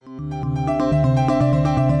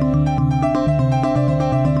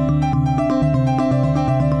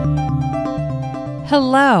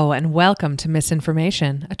Hello and welcome to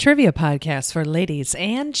Misinformation, a trivia podcast for ladies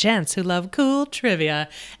and gents who love cool trivia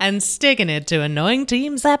and sticking it to annoying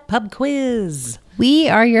teams at Pub Quiz. We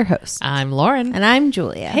are your hosts. I'm Lauren. And I'm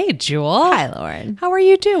Julia. Hey, Jewel. Hi, Lauren. How are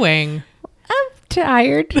you doing? I'm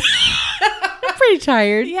tired. I'm pretty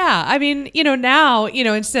tired. Yeah, I mean, now,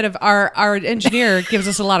 instead of our engineer gives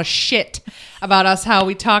us a lot of shit about us, how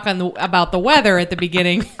we talk about the weather at the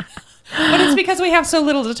beginning. But it's because we have so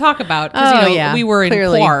little to talk about. Because, we were in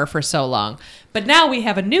Quar for so long. But now we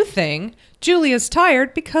have a new thing. Julia's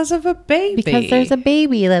tired because of a baby. Because there's a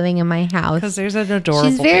baby living in my house. Because there's an adorable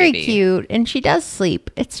baby. She's very cute, and she does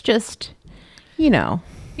sleep. It's just,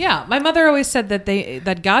 Yeah, my mother always said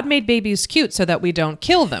that God made babies cute so that we don't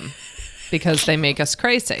kill them. Because they make us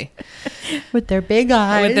crazy. With their big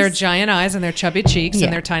eyes. With their giant eyes and their chubby cheeks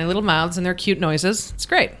and their tiny little mouths and their cute noises. It's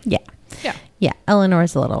great. Yeah. Yeah. Yeah,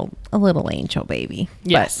 Eleanor's a little angel baby.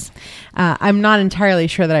 Yes. But, I'm not entirely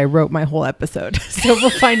sure that I wrote my whole episode, so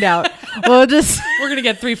we'll find out. We're going to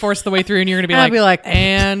get 3/4 of the way through, and you're going to I'll be like,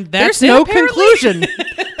 and that's there's no conclusion.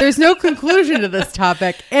 There's no conclusion to this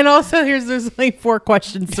topic, and also there's only 4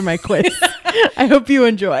 questions to my quiz. I hope you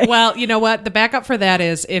enjoy. Well, you know what? The backup for that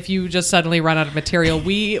is if you just suddenly run out of material,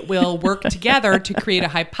 we will work together to create a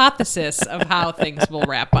hypothesis of how things will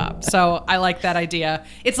wrap up. So I like that idea.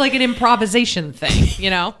 It's like an improvisation thing,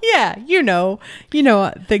 Yeah, you know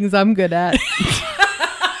things I'm good at.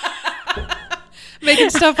 Making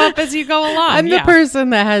stuff up as you go along. I'm the person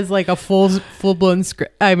that has like a full blown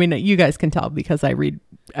script. I mean, you guys can tell because I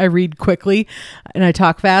read quickly and I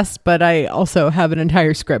talk fast, but I also have an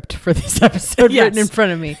entire script for this episode written in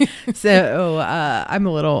front of me. So I'm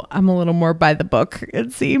a little more by the book,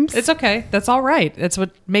 it seems. It's okay. That's all right. That's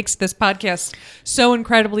what makes this podcast so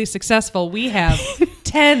incredibly successful. We have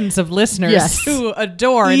tens of listeners who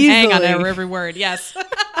adore and hang on our every word. Yes.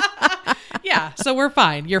 Yeah. So we're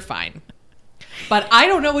fine. You're fine. But I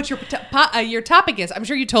don't know what your topic is. I'm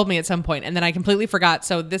sure you told me at some point, and then I completely forgot.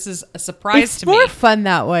 So this is a surprise to me. It's more fun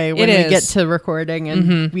that way when we get to recording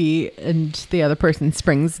and the other person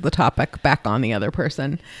springs the topic back on the other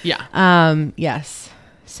person. Yeah. Yes.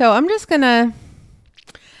 So I'll just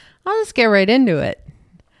get right into it.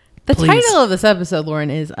 The title of this episode, Lauren,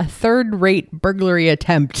 is A Third-Rate Burglary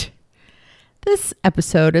Attempt. This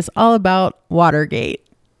episode is all about Watergate.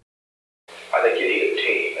 I think you need a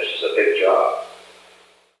team. This is a big job.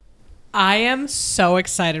 I am so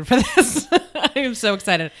excited for this. I am so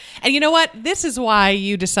excited. And you know what? This is why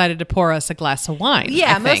you decided to pour us a glass of wine.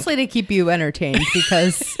 Yeah, mostly to keep you entertained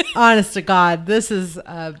because, honest to God, this is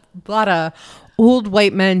a lot of old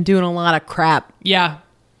white men doing a lot of crap. Yeah.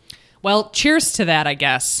 Well, cheers to that, I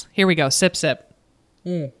guess. Here we go. Sip, sip.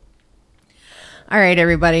 All right,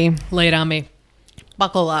 everybody. Lay it on me.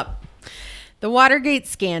 Buckle up. The Watergate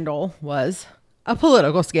scandal was a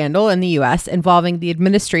political scandal in the U.S. involving the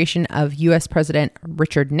administration of U.S. President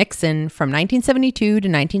Richard Nixon from 1972 to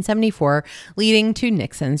 1974, leading to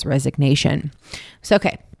Nixon's resignation. So,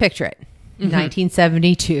 okay, picture it.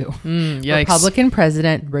 1972, Republican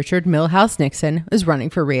President Richard Milhouse Nixon is running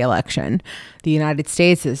for re-election. The United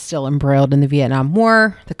States is still embroiled in the Vietnam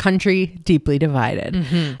War, the country deeply divided.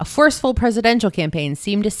 A forceful presidential campaign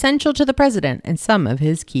seemed essential to the president and some of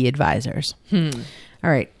his key advisors. All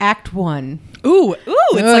right, Act 1. Ooh,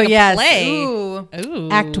 it's like a play. Ooh.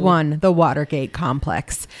 Act 1, the Watergate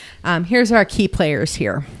complex. Here's our key players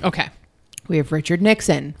here. Okay. We have Richard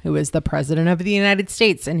Nixon, who is the president of the United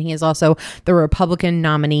States, and he is also the Republican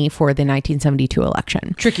nominee for the 1972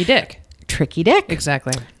 election. Tricky Dick.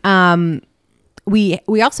 Exactly. Exactly.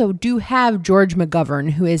 We also do have George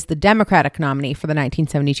McGovern, who is the Democratic nominee for the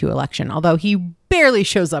 1972 election, although he barely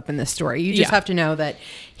shows up in this story. You just have to know that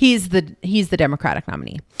he's the Democratic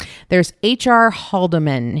nominee. There's H.R.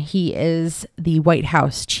 Haldeman. He is the White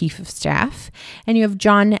House chief of staff. And you have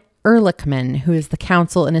John Ehrlichman, who is the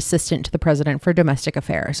counsel and assistant to the president for domestic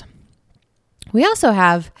affairs. We also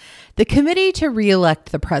have the Committee to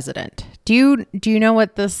Re-elect the President. Do you know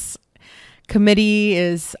what this committee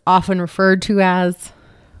is often referred to as?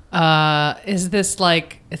 Is this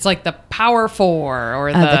it's like the Power Four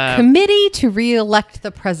or the Committee to Re-elect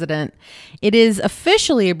the President? It is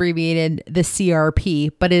officially abbreviated the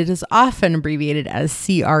CRP, but it is often abbreviated as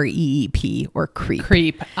CREEP or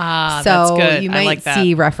CREEP. So that's good. You might like that.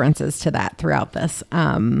 see references to that throughout this.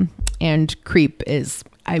 And CREEP is,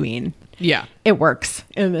 yeah, it works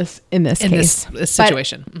in this case. This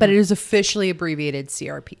situation. But it is officially abbreviated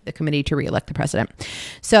CRP, the Committee to Re-elect the President.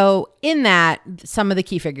 So in that, some of the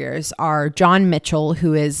key figures are John Mitchell,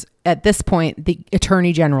 who is at this point the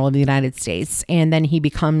Attorney General of the United States, and then he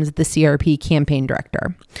becomes the CRP campaign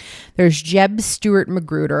director. There's Jeb Stuart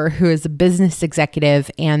Magruder, who is a business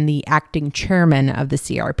executive and the acting chairman of the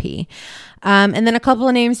CRP. And then a couple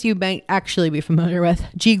of names you might actually be familiar with.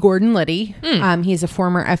 G. Gordon Liddy. He's a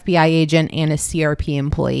former FBI agent and a CRP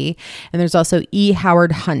employee. And there's also E.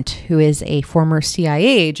 Howard Hunt, who is a former CIA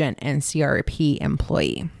agent and CRP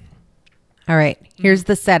employee. All right, here's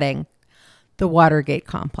the setting. The Watergate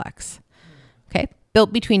complex. Okay.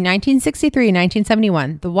 Built between 1963 and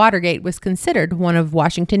 1971, the Watergate was considered one of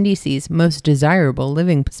Washington, D.C.'s most desirable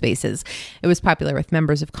living spaces. It was popular with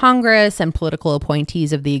members of Congress and political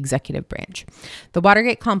appointees of the executive branch. The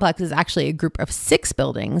Watergate complex is actually a group of 6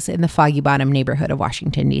 buildings in the Foggy Bottom neighborhood of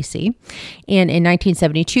Washington, D.C. And in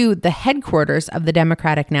 1972, the headquarters of the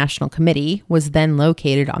Democratic National Committee was then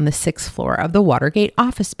located on the 6th floor of the Watergate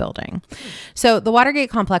office building. So the Watergate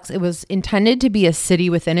complex, it was intended to be a city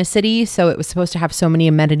within a city, so it was supposed to have so many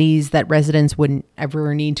amenities that residents wouldn't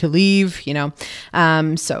ever need to leave, you know.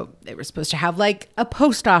 So they were supposed to have like a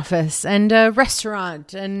post office and a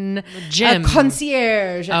restaurant and a gym, a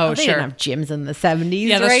concierge. Oh, they didn't have gyms in the 70s.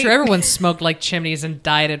 Yeah, that's right? true. Everyone smoked like chimneys and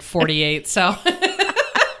died at 48. So,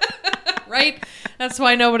 right? That's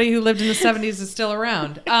why nobody who lived in the 70s is still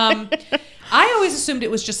around. I always assumed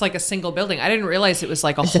it was just like a single building. I didn't realize it was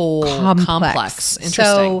like a whole complex. Interesting.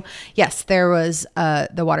 So, yes, there was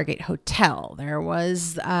the Watergate Hotel. There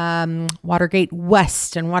was Watergate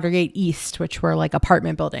West and Watergate East, which were like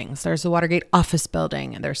apartment buildings. There's the Watergate office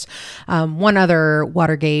building. And there's one other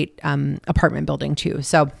Watergate apartment building, too.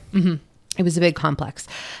 So it was a big complex.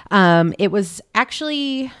 It was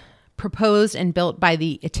actually proposed and built by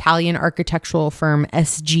the Italian architectural firm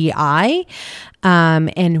SGI.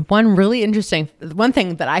 And one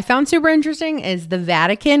thing that I found super interesting is the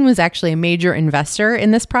Vatican was actually a major investor in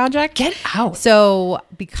this project. Get out. So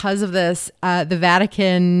because of this, the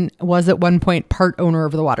Vatican was at one point part owner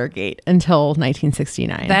of the Watergate until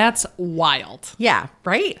 1969. That's wild. Yeah,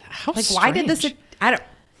 right? How why did this? strange. I don't.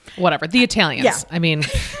 Whatever. The Italians. Yeah. I mean,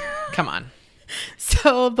 come on.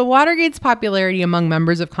 So the Watergate's popularity among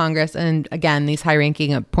members of Congress and, again, these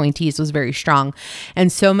high-ranking appointees was very strong. And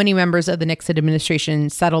so many members of the Nixon administration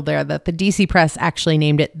settled there that the D.C. press actually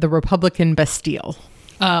named it the Republican Bastille.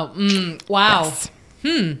 Wow. Yes.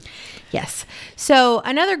 Yes. So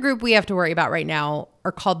another group we have to worry about right now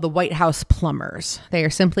are called the White House Plumbers. They are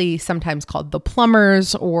simply sometimes called the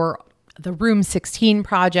Plumbers or the Room 16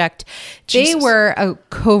 Project. Jesus. They were a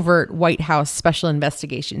covert White House Special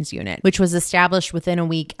Investigations Unit, which was established within a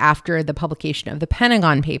week after the publication of the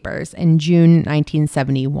Pentagon Papers in June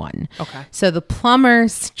 1971. Okay. So the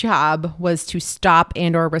Plumbers' job was to stop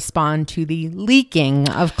and or respond to the leaking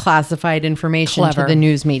of classified information Clever. to the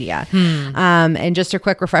news media. And just a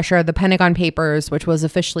quick refresher, the Pentagon Papers, which was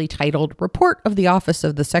officially titled Report of the Office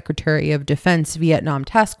of the Secretary of Defense Vietnam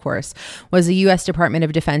Task Force, was a U.S. Department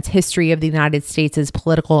of Defense history of the United States'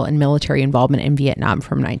 political and military involvement in Vietnam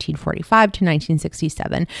from 1945 to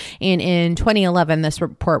 1967. And in 2011, this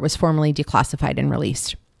report was formally declassified and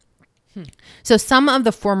released. So some of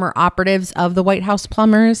the former operatives of the White House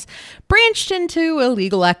Plumbers branched into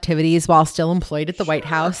illegal activities while still employed at the White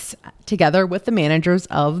House, together with the managers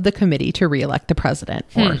of the Committee to Re-elect the President,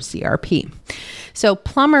 or CRP. So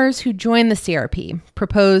plumbers who joined the CRP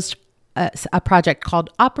proposed a project called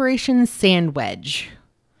Operation Sandwedge.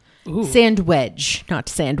 Ooh. Sandwedge, not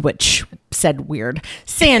sandwich, said weird.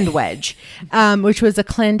 Sandwedge, which was a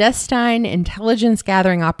clandestine intelligence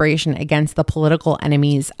gathering operation against the political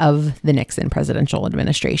enemies of the Nixon presidential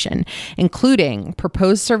administration, including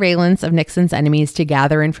proposed surveillance of Nixon's enemies to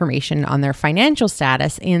gather information on their financial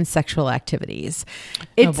status and sexual activities.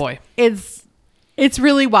 Oh boy. It's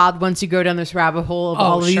really wild once you go down this rabbit hole of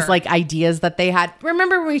all of these sure. like ideas that they had.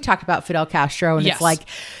 Remember when we talked about Fidel Castro and Yes. it's like,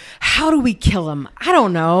 how do we kill him? I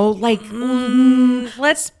don't know. Like,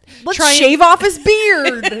 let's try shave off his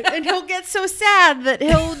beard and he'll get so sad that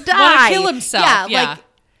he'll die. Wanna kill himself. Yeah.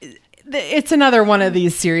 Like it's another one of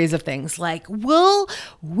these series of things. Like,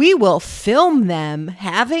 we will film them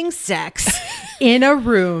having sex in a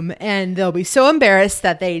room and they'll be so embarrassed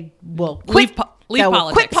that they will quit, leave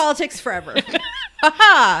politics. Quit politics forever.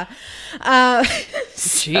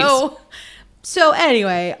 So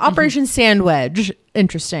anyway, Operation Sandwedge,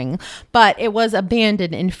 interesting, but it was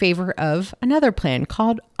abandoned in favor of another plan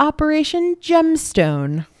called Operation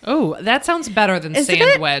Gemstone. Oh, that sounds better than Isn't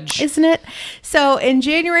Sandwedge. Isn't it? So in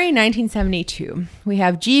January 1972, we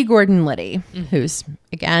have G. Gordon Liddy, who's,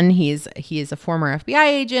 again, he is a former FBI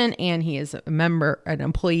agent and he is an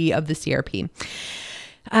employee of the CRP.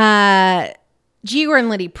 G. Gordon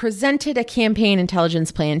Liddy presented a campaign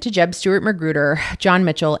intelligence plan to Jeb Stuart Magruder, John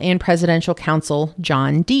Mitchell, and presidential counsel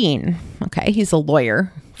John Dean. Okay, he's a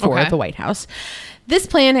lawyer for the White House. This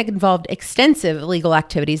plan had involved extensive legal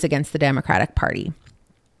activities against the Democratic Party.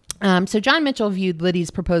 So John Mitchell viewed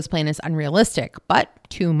Liddy's proposed plan as unrealistic, but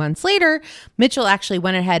 2 months later, Mitchell actually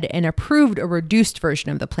went ahead and approved a reduced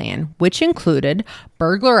version of the plan, which included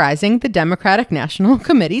burglarizing the Democratic National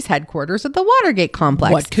Committee's headquarters at the Watergate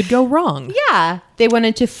complex. What could go wrong? Yeah. They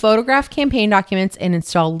wanted to photograph campaign documents and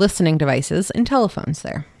install listening devices and telephones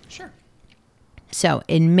there. Sure. So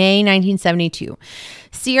in May 1972,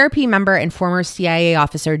 CRP member and former CIA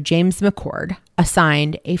officer James McCord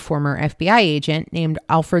assigned a former FBI agent named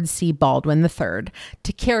Alfred C. Baldwin III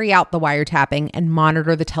to carry out the wiretapping and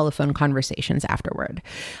monitor the telephone conversations afterward.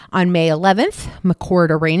 On May 11th, McCord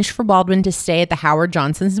arranged for Baldwin to stay at the Howard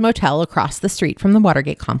Johnson's motel across the street from the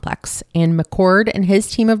Watergate complex, and McCord and his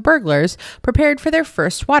team of burglars prepared for their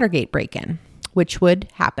first Watergate break-in, which would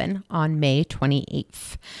happen on May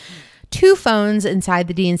 28th. 2 phones inside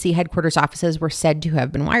the DNC headquarters offices were said to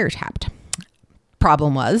have been wiretapped.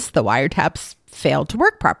 Problem was, the wiretaps failed to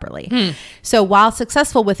work properly. So while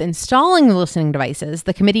successful with installing the listening devices,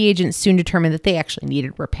 the committee agents soon determined that they actually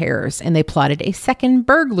needed repairs, and they plotted a second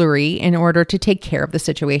burglary in order to take care of the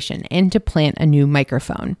situation and to plant a new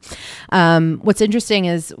microphone. What's interesting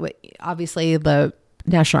is, obviously, the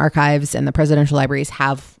National Archives and the presidential libraries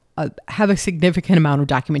have a significant amount of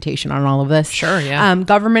documentation on all of this. Sure, yeah.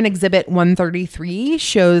 Government Exhibit 133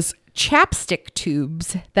 shows chapstick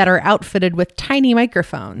tubes that are outfitted with tiny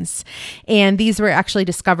microphones. And these were actually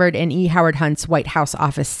discovered in E. Howard Hunt's White House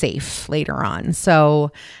office safe later on.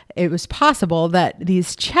 So it was possible that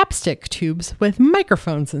these chapstick tubes with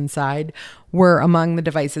microphones inside were among the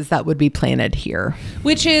devices that would be planted here.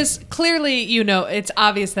 Which is clearly, it's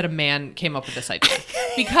obvious that a man came up with this idea.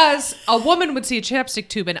 Because a woman would see a chapstick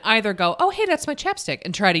tube and either go, oh, hey, that's my chapstick,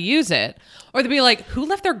 and try to use it. Or they'd be like, who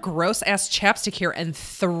left their gross-ass chapstick here, and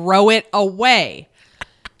throw it away?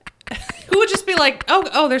 Who would just be like,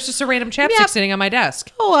 oh, there's just a random chapstick sitting on my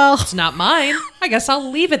desk. Oh, well. It's not mine. I guess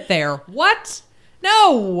I'll leave it there. What?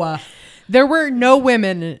 No. There were no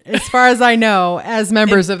women, as far as I know, as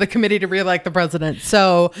members of the committee to re-elect the president.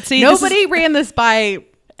 So nobody ran this by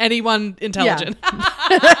anyone intelligent.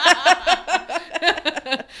 Yeah.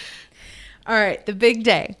 All right, the big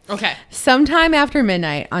day. Okay. Sometime after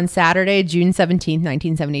midnight on Saturday, June 17th,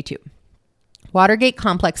 1972. Watergate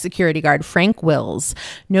complex security guard Frank Wills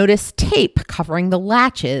noticed tape covering the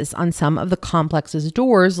latches on some of the complex's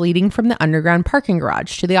doors leading from the underground parking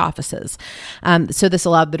garage to the offices. So this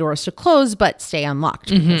allowed the doors to close but stay unlocked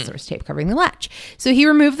because there was tape covering the latch. So he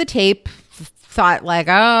removed the tape, thought like,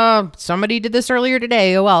 oh, somebody did this earlier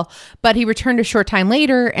today. Oh, well. But he returned a short time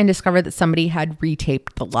later and discovered that somebody had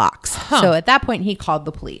retaped the locks. So at that point, he called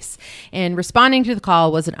the police. And responding to the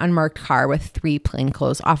call was an unmarked car with 3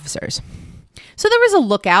 plainclothes officers. So there was a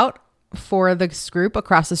lookout for this group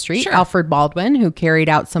across the street, Alfred Baldwin, who carried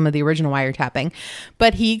out some of the original wiretapping.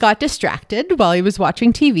 But he got distracted while he was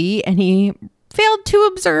watching TV, and he failed to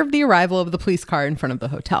observe the arrival of the police car in front of the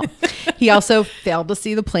hotel. He also failed to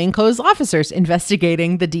see the plainclothes officers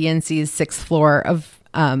investigating the DNC's 6th floor of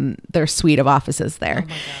their suite of offices there. Oh my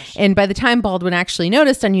gosh. And by the time Baldwin actually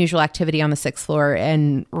noticed unusual activity on the 6th floor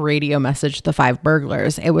and radio messaged the 5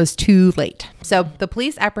 burglars, it was too late. So the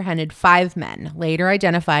police apprehended 5 men, later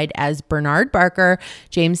identified as Bernard Barker,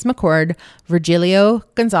 James McCord, Virgilio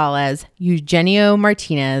Gonzalez, Eugenio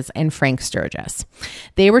Martinez, and Frank Sturgis.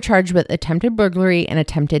 They were charged with attempted burglary and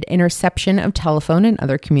attempted interception of telephone and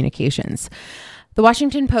other communications. The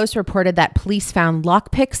Washington Post reported that police found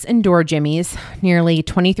lockpicks and door jimmies, nearly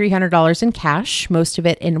 $2,300 in cash, most of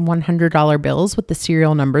it in $100 bills with the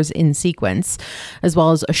serial numbers in sequence, as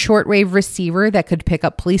well as a shortwave receiver that could pick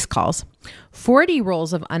up police calls, 40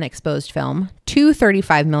 rolls of unexposed film, 2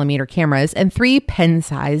 35mm cameras, and 3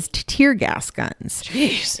 pen-sized tear gas guns.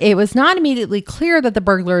 Jeez. It was not immediately clear that the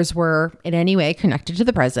burglars were in any way connected to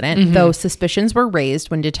the president, though suspicions were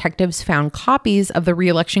raised when detectives found copies of the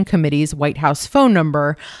re-election committee's White House phone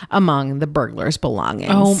number among the burglars'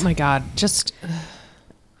 belongings. Oh my God. Just...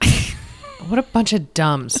 what a bunch of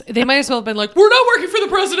dumbs. They might as well have been like, we're not working for the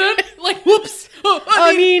president. Like, whoops.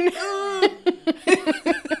 I mean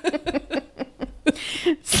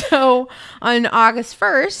So on August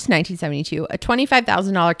 1st, 1972, a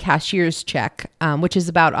 $25,000 cashier's check, which is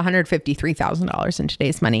about $153,000 in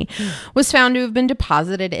today's money, was found to have been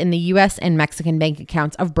deposited in the U.S. and Mexican bank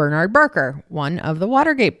accounts of Bernard Barker, one of the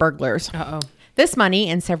Watergate burglars. Uh-oh. This money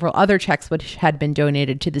and several other checks which had been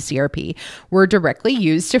donated to the CRP were directly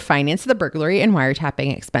used to finance the burglary and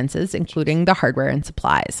wiretapping expenses, including the hardware and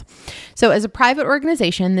supplies. So as a private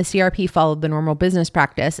organization, the CRP followed the normal business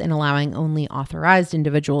practice in allowing only authorized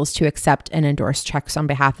individuals to accept and endorse checks on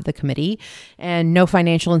behalf of the committee, and no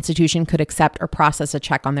financial institution could accept or process a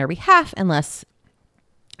check on their behalf unless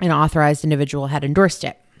an authorized individual had endorsed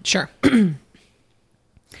it. Sure.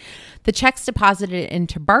 The checks deposited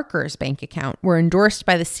into Barker's bank account were endorsed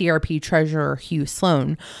by the CRP treasurer Hugh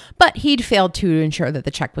Sloan, but he'd failed to ensure that the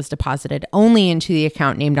check was deposited only into the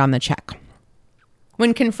account named on the check.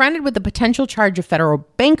 When confronted with the potential charge of federal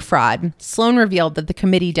bank fraud, Sloan revealed that the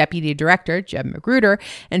committee deputy director, Jeb Magruder,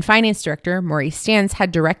 and finance director, Maurice Stans,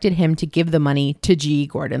 had directed him to give the money to G.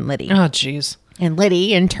 Gordon Liddy. Oh, geez. And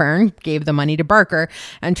Liddy, in turn, gave the money to Barker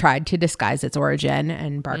and tried to disguise its origin.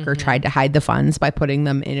 And Barker tried to hide the funds by putting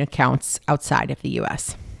them in accounts outside of the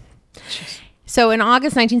U.S. Jeez. So in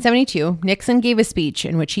August 1972, Nixon gave a speech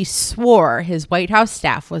in which he swore his White House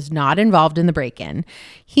staff was not involved in the break-in.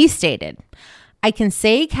 He stated, "I can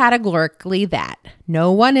say categorically that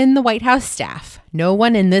no one in the White House staff, no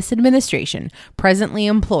one in this administration presently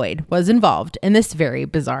employed was involved in this very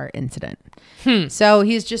bizarre incident." So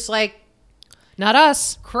he's just like, not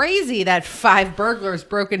us. Crazy that 5 burglars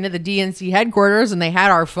broke into the DNC headquarters and they had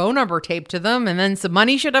our phone number taped to them, and then some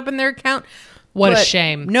money showed up in their account. What a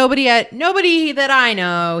shame. Nobody that I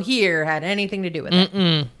know here had anything to do with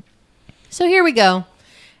it. So here we go.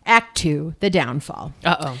 Act 2, the downfall.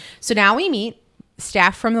 Uh-oh. So now we meet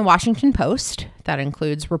staff from the Washington Post. That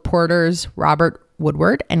includes reporters Robert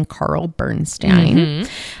Woodward and Carl Bernstein.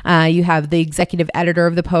 You have the executive editor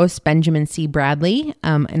of the Post, Benjamin C. Bradley.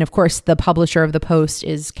 And of course, the publisher of the Post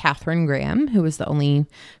is Katharine Graham, who was the only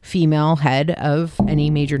female head of any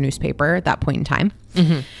major newspaper at that point in time.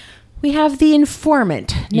 We have the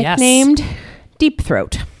informant, nicknamed Deep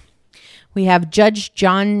Throat. We have Judge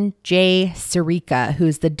John J. Sirica,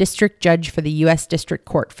 who's the district judge for the U.S. District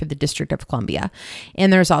Court for the District of Columbia.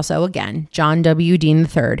 And there's also, again, John W. Dean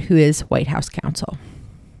III, who is White House counsel.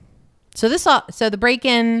 So the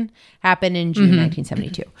break-in happened in June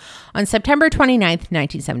 1972. On September 29th,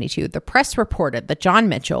 1972, the press reported that John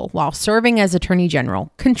Mitchell, while serving as Attorney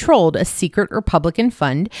General, controlled a secret Republican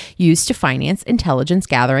fund used to finance intelligence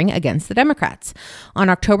gathering against the Democrats. On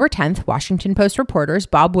October 10th, Washington Post reporters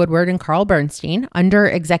Bob Woodward and Carl Bernstein, under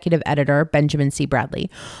executive editor Benjamin C. Bradley,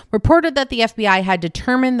 reported that the FBI had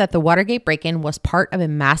determined that the Watergate break-in was part of a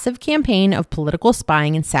massive campaign of political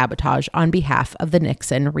spying and sabotage on behalf of the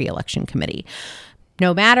Nixon re-election committee.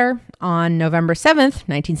 No matter, on November 7th,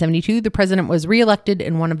 1972, the president was reelected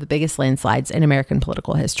in one of the biggest landslides in American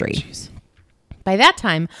political history. Jeez. By that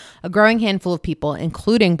time, a growing handful of people,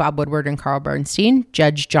 including Bob Woodward and Carl Bernstein,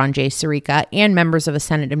 Judge John J. Sirica, and members of a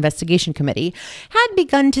Senate investigation committee, had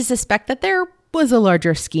begun to suspect that there was a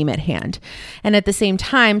larger scheme at hand. And at the same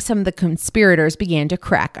time, some of the conspirators began to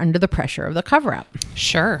crack under the pressure of the cover-up.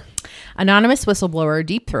 Sure. Anonymous whistleblower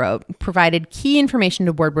Deep Throat provided key information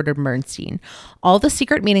to Woodward and Bernstein. All the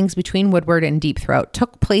secret meetings between Woodward and Deep Throat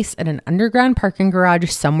took place at an underground parking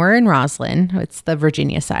garage somewhere in Roslyn. It's the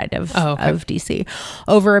Virginia side of D.C.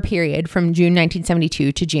 over a period from June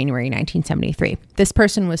 1972 to January 1973. This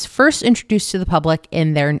person was first introduced to the public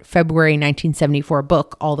in their February 1974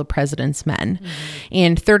 book, All the President's Men.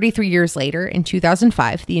 And 33 years later, in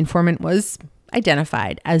 2005, the informant was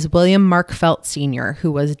identified as William Mark Felt Sr., who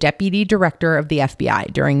was deputy director of the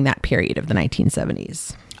FBI during that period of the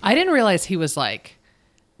 1970s. I didn't realize he was I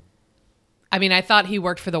thought he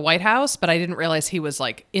worked for the White House, but I didn't realize he was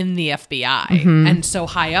in the FBI and so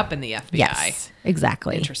high up in the FBI. Yes,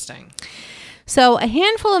 exactly. Interesting. So a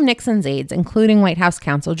handful of Nixon's aides, including White House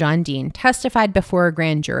counsel John Dean, testified before a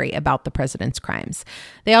grand jury about the president's crimes.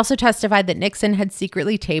 They also testified that Nixon had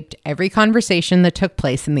secretly taped every conversation that took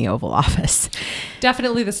place in the Oval Office.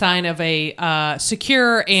 Definitely the sign of a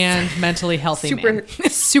secure and mentally healthy man.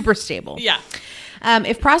 Super stable. Yeah.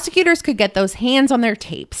 If prosecutors could get those hands on their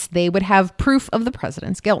tapes, they would have proof of the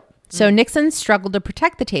president's guilt. So Nixon struggled to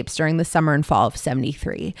protect the tapes during the summer and fall of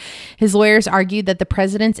 73. His lawyers argued that the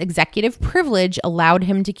president's executive privilege allowed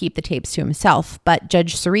him to keep the tapes to himself, but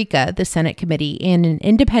Judge Sirica, the Senate committee, and an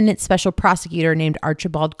independent special prosecutor named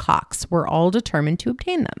Archibald Cox were all determined to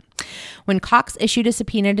obtain them. When Cox issued a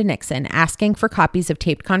subpoena to Nixon asking for copies of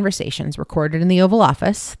taped conversations recorded in the Oval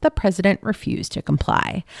Office, the president refused to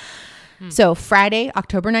comply. So Friday,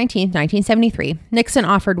 October 19th, 1973, Nixon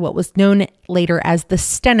offered what was known later as the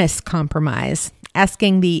Stennis Compromise,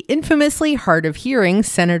 asking the infamously hard of hearing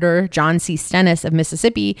Senator John C. Stennis of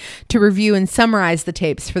Mississippi to review and summarize the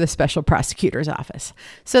tapes for the special prosecutor's office.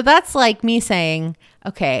 So that's like me saying,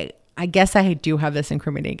 okay, I guess I do have this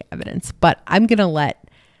incriminating evidence, but I'm going to let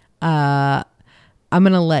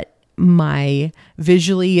my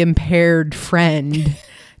visually impaired friend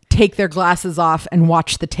take their glasses off and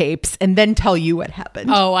watch the tapes and then tell you what happened.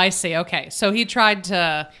 Oh, I see. Okay. So he tried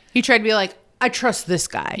to be like, I trust this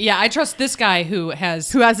guy. Yeah, I trust this guy who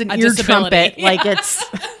has an ear trumpet. Yeah. Like it's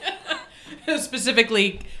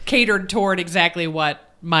specifically catered toward exactly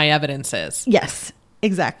what my evidence is. Yes,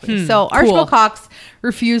 exactly. So Archibald Cox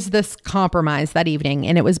refused this compromise that evening,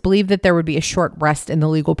 and it was believed that there would be a short rest in the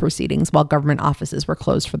legal proceedings while government offices were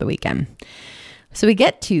closed for the weekend. So we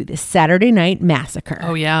get to the Saturday Night Massacre.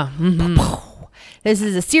 Oh, yeah. Mm-hmm. This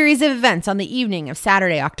is a series of events on the evening of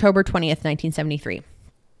Saturday, October 20th, 1973.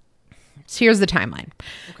 So here's the timeline.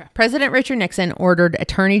 Okay. President Richard Nixon ordered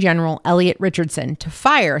Attorney General Elliot Richardson to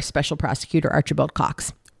fire Special Prosecutor Archibald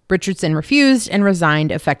Cox. Richardson refused and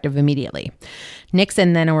resigned effective immediately.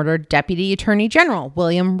 Nixon then ordered Deputy Attorney General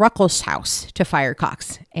William Ruckelshaus to fire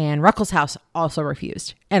Cox, and Ruckelshaus also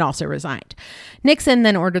refused and also resigned. Nixon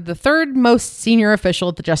then ordered the third most senior official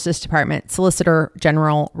at the Justice Department, Solicitor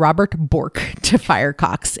General Robert Bork, to fire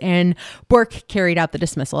Cox, and Bork carried out the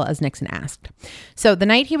dismissal as Nixon asked. So the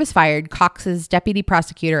night he was fired, Cox's deputy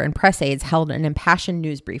prosecutor and press aides held an impassioned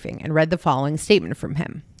news briefing and read the following statement from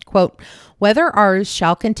him. Quote, "Whether ours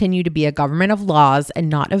shall continue to be a government of laws and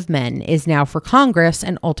not of men is now for Congress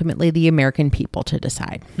and ultimately the American people to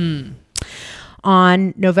decide."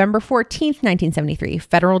 On November 14th, 1973,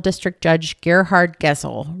 Federal District Judge Gerhard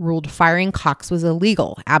Gesell ruled firing Cox was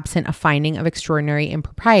illegal, absent a finding of extraordinary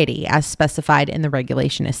impropriety, as specified in the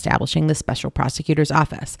regulation establishing the Special Prosecutor's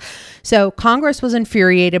Office. So Congress was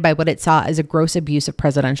infuriated by what it saw as a gross abuse of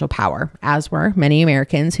presidential power, as were many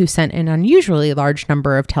Americans who sent an unusually large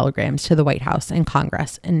number of telegrams to the White House and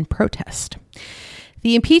Congress in protest.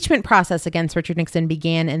 The impeachment process against Richard Nixon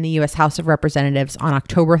began in the U.S. House of Representatives on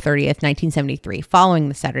October 30th, 1973, following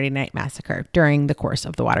the Saturday Night Massacre during the course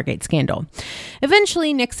of the Watergate scandal.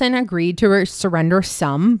 Eventually, Nixon agreed to surrender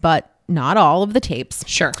some, but not all of the tapes.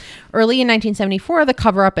 Sure. Early in 1974, the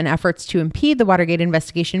cover-up and efforts to impede the Watergate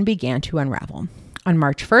investigation began to unravel. On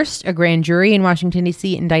March 1st, a grand jury in Washington,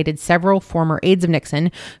 D.C. indicted several former aides of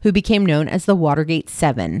Nixon who became known as the Watergate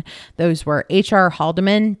Seven. Those were H.R.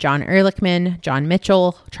 Haldeman, John Ehrlichman, John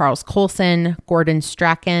Mitchell, Charles Colson, Gordon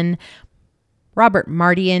Strachan, Robert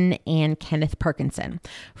Mardian, and Kenneth Parkinson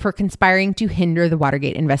for conspiring to hinder the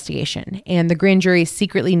Watergate investigation. And the grand jury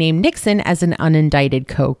secretly named Nixon as an unindicted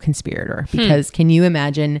co-conspirator. Because can you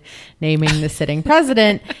imagine naming the sitting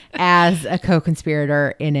president as a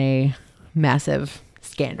co-conspirator in a massive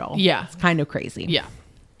scandal? Yeah. It's kind of crazy. Yeah.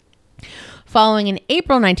 Following an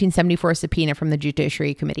April 1974 subpoena from the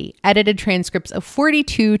Judiciary Committee, edited transcripts of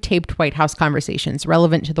 42 taped White House conversations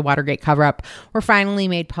relevant to the Watergate cover-up were finally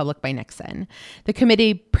made public by Nixon. The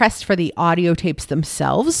committee pressed for the audio tapes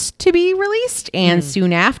themselves to be released and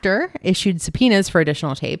soon after issued subpoenas for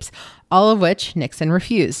additional tapes, all of which Nixon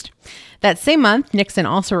refused. That same month, Nixon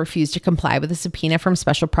also refused to comply with a subpoena from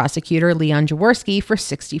Special Prosecutor Leon Jaworski for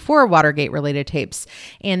 64 Watergate-related tapes,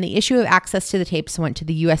 and the issue of access to the tapes went to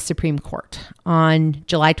the U.S. Supreme Court. On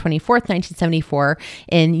July 24th, 1974,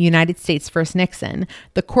 in United States v. Nixon,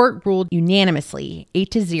 the court ruled unanimously,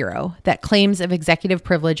 8-0, that claims of executive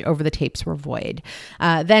privilege over the tapes were void.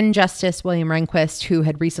 Then Justice William Rehnquist, who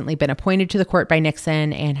had recently been appointed to the court by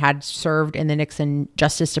Nixon and had served in the Nixon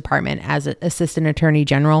Justice Department as Assistant Attorney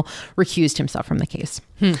General, recused himself from the case.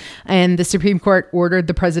 And the Supreme Court ordered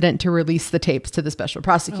the president to release the tapes to the special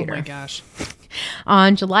prosecutor. Oh my gosh.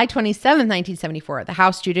 On July 27, 1974, the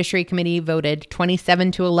House Judiciary Committee voted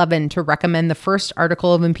 27-11 to recommend the first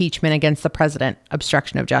article of impeachment against the president,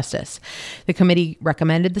 obstruction of justice. The committee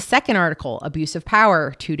recommended the second article, abuse of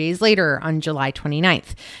power, 2 days later on July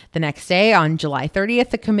 29th. The next day, on July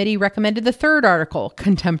 30th, the committee recommended the third article,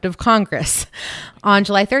 contempt of Congress. On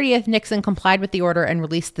July 30th, Nixon complied with the order and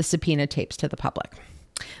released the subpoena tapes to the public.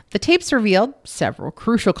 The tapes revealed several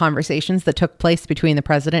crucial conversations that took place between the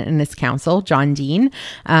president and his counsel, John Dean,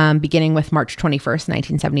 beginning with March 21st,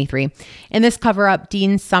 1973. In this cover-up,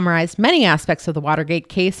 Dean summarized many aspects of the Watergate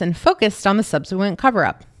case and focused on the subsequent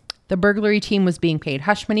cover-up. The burglary team was being paid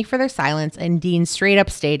hush money for their silence, and Dean straight up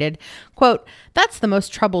stated, quote, "That's the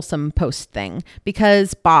most troublesome post thing,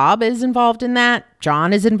 because Bob is involved in that,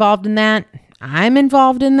 John is involved in that, I'm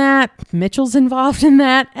involved in that, Mitchell's involved in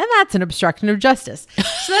that, and that's an obstruction of justice."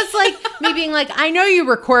 So that's like me being like, I know you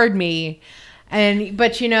record me,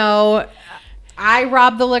 but you know, I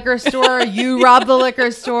robbed the liquor store, you robbed the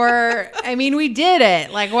liquor store. I mean, we did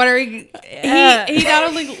it. Like, what are we? He not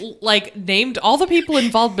only like named all the people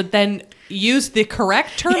involved, but then used the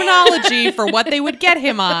correct terminology for what they would get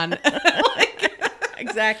him on.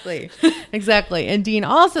 Exactly. And Dean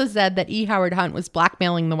also said that E. Howard Hunt was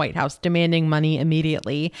blackmailing the White House, demanding money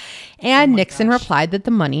immediately. And Nixon replied that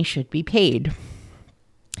the money should be paid.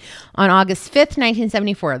 On August 5th,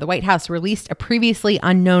 1974, the White House released a previously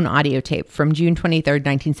unknown audio tape from June 23rd,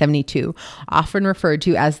 1972, often referred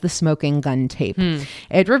to as the smoking gun tape.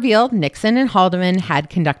 It revealed Nixon and Haldeman had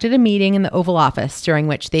conducted a meeting in the Oval Office during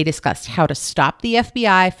which they discussed how to stop the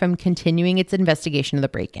FBI from continuing its investigation of the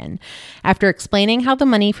break-in. After explaining how the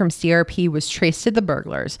money from CRP was traced to the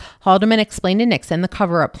burglars, Haldeman explained to Nixon the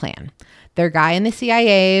cover-up plan. Their guy in the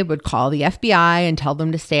CIA would call the FBI and tell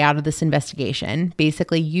them to stay out of this investigation,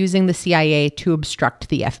 basically using the CIA to obstruct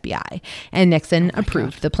the FBI. And Nixon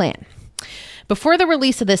approved the plan. Before the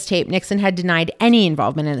release of this tape, Nixon had denied any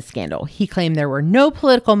involvement in the scandal. He claimed there were no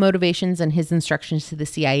political motivations in his instructions to the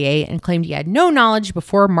CIA and claimed he had no knowledge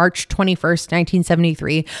before March 21st,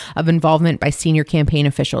 1973, of involvement by senior campaign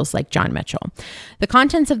officials like John Mitchell. The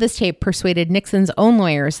contents of this tape persuaded Nixon's own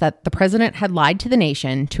lawyers that the president had lied to the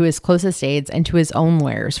nation, to his closest aides, and to his own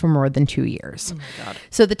lawyers for more than 2 years. Oh my God.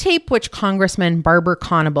 So the tape, which Congressman Barbara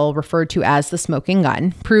Conable referred to as the smoking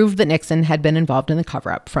gun, proved that Nixon had been involved in the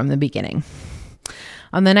cover-up from the beginning.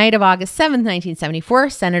 On the night of August 7th, 1974,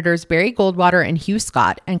 Senators Barry Goldwater and Hugh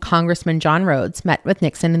Scott and Congressman John Rhodes met with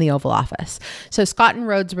Nixon in the Oval Office. So Scott and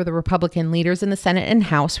Rhodes were the Republican leaders in the Senate and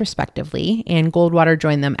House, respectively, and Goldwater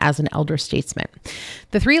joined them as an elder statesman.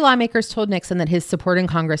 The three lawmakers told Nixon that his support in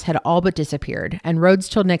Congress had all but disappeared, and Rhodes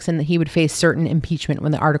told Nixon that he would face certain impeachment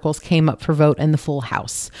when the articles came up for vote in the full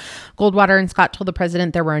House. Goldwater and Scott told the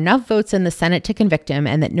president there were enough votes in the Senate to convict him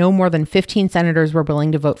and that no more than 15 senators were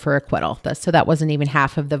willing to vote for acquittal. So that wasn't even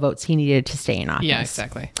half of the votes he needed to stay in office. Yeah,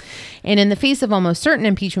 exactly. And in the face of almost certain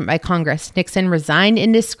impeachment by Congress, Nixon resigned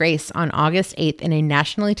in disgrace on August 8th in a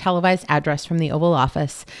nationally televised address from the Oval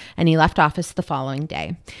Office, and he left office the following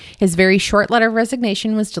day. His very short letter of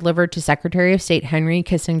resignation was delivered to Secretary of State Henry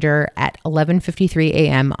Kissinger at 11:53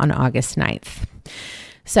 a.m. on August 9th.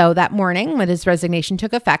 So that morning, when his resignation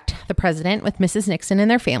took effect, the president, with Mrs. Nixon and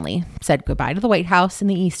their family, said goodbye to the White House in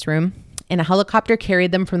the East Room, and a helicopter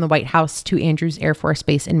carried them from the White House to Andrews Air Force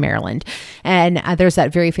Base in Maryland. And there's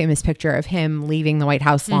that very famous picture of him leaving the White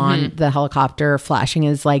House lawn, the helicopter flashing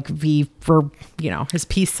his like V for, his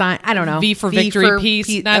peace sign. I don't know. V for victory,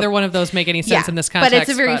 peace. Neither one of those make any sense in this context. But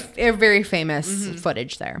it's a very famous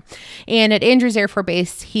footage there. And at Andrews Air Force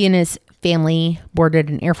Base, he and his family boarded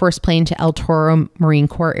an Air Force plane to El Toro Marine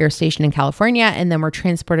Corps Air Station in California, and then were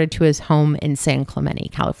transported to his home in San Clemente,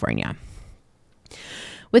 California.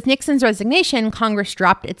 With Nixon's resignation, Congress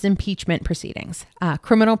dropped its impeachment proceedings.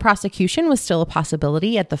 Criminal prosecution was still a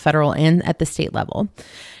possibility at the federal and at the state level.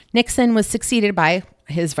 Nixon was succeeded by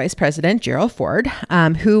his vice president, Gerald Ford,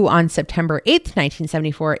 who on September 8th,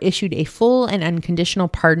 1974, issued a full and unconditional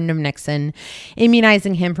pardon of Nixon,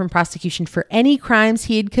 immunizing him from prosecution for any crimes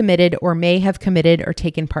he had committed or may have committed or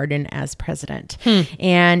taken part in as president.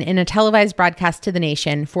 And in a televised broadcast to the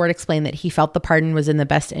nation, Ford explained that he felt the pardon was in the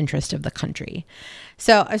best interest of the country.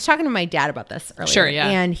 So I was talking to my dad about this earlier. Sure, yeah.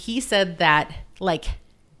 And he said that,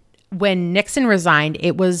 when Nixon resigned,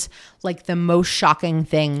 it was like the most shocking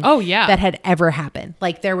thing that had ever happened.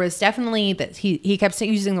 Like there was definitely that he kept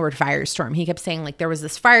using the word firestorm. He kept saying like there was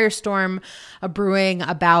this firestorm brewing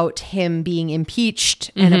about him being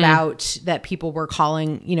impeached and about that people were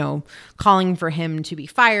calling for him to be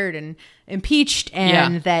fired and impeached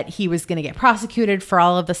and that he was going to get prosecuted for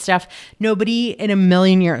all of the stuff. Nobody in a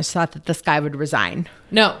million years thought that this guy would resign.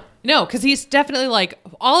 No, because he's definitely like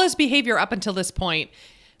all his behavior up until this point,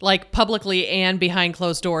 like publicly and behind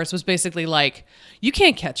closed doors, was basically like, you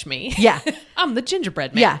can't catch me. Yeah. I'm the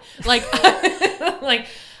gingerbread man. Yeah. Like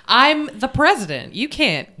I'm the president. You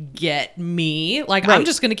can't get me. Like, right. I'm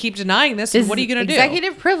just going to keep denying this. And what are you going to do?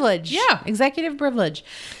 Executive privilege. Yeah. Executive privilege.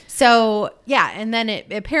 So, yeah. And then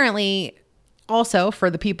it apparently also for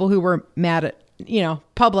the people who were mad at,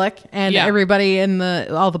 public and everybody in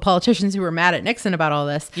all the politicians who were mad at Nixon about all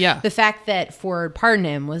this. Yeah. The fact that Ford pardoned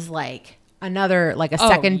him was like another, like a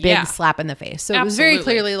second big slap in the face. So it was very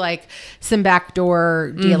clearly like some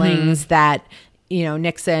backdoor dealings that,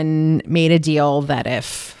 Nixon made a deal that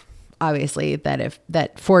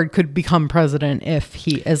that Ford could become president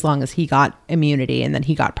as long as he got immunity, and then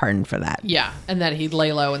he got pardoned for that. Yeah. And that he'd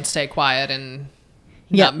lay low and stay quiet and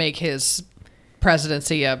not make his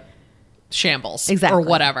presidency a shambles or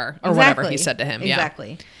whatever he said to him.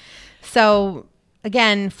 Exactly. So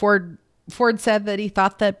again, Ford said that he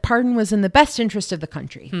thought that pardon was in the best interest of the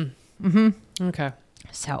country. Okay.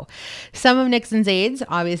 So some of Nixon's aides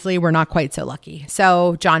obviously were not quite so lucky.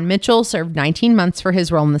 So John Mitchell served 19 months for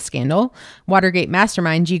his role in the scandal. Watergate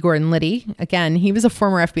mastermind G. Gordon Liddy, again, he was a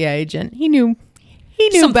former FBI agent. He knew he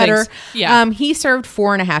knew Some better. things. Yeah. He served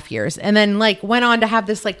 4.5 years and then like went on to have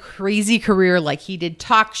this like crazy career. Like he did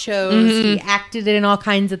talk shows. He acted in all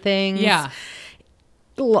kinds of things. Yeah.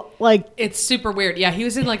 Like It's super weird. Yeah, he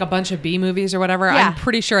was in like a bunch of B movies or whatever. Yeah. I'm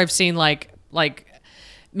pretty sure I've seen like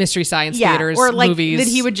Mystery Science yeah, Theaters or like movies. that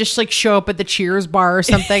he would just like show up at the Cheers bar or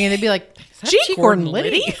something and they'd be like, G. Gordon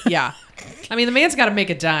Liddy? Yeah. I mean, the man's got to make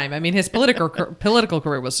a dime. I mean, his political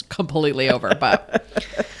career was completely over, but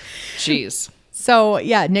jeez. So,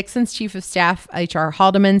 yeah, Nixon's chief of staff, H.R.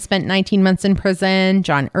 Haldeman, spent 19 months in prison.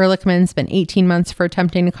 John Ehrlichman spent 18 months for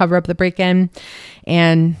attempting to cover up the break-in.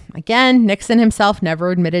 And again, Nixon himself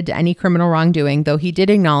never admitted to any criminal wrongdoing, though he did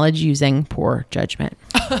acknowledge using poor judgment.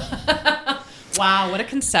 Wow, what a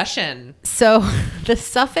concession. So the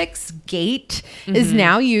suffix "gate" is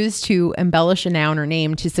now used to embellish a noun or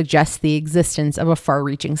name to suggest the existence of a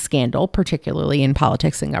far-reaching scandal, particularly in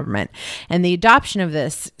politics and government. And the adoption of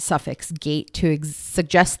this suffix "gate" to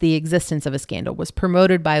suggest the existence of a scandal was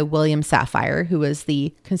promoted by William Safire, who was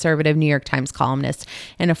the conservative New York Times columnist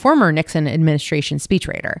and a former Nixon administration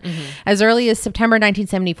speechwriter. As early as September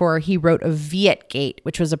 1974, he wrote of Vietgate,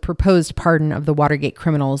 which was a proposed pardon of the Watergate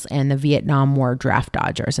criminals and the Vietnam War draft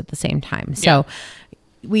dodgers at the same time. So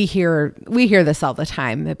we hear this all the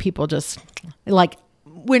time that people just like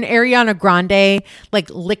when Ariana Grande like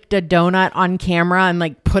licked a donut on camera and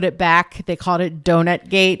like put it back, they called it Donut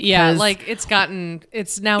Gate. Yeah, like it's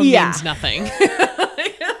now means nothing.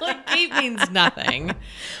 Like gate means nothing.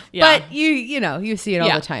 Yeah. But you see it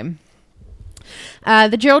all the time.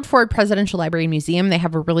 The Gerald Ford Presidential Library and Museum, they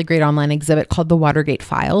have a really great online exhibit called The Watergate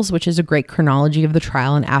Files, which is a great chronology of the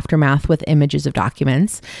trial and aftermath with images of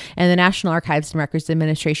documents. And the National Archives and Records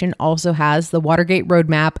Administration also has the Watergate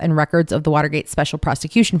Roadmap and records of the Watergate Special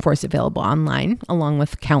Prosecution Force available online, along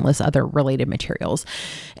with countless other related materials.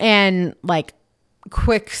 And like,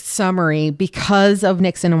 quick summary, because of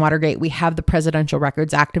Nixon and Watergate, we have the Presidential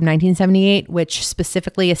Records Act of 1978, which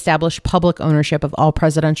specifically established public ownership of all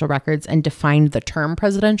presidential records and defined the term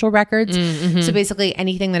presidential records. So basically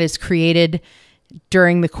anything that is created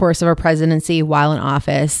during the course of a presidency while in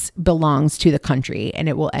office belongs to the country, and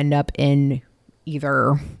it will end up in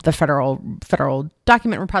either the federal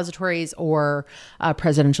document repositories or a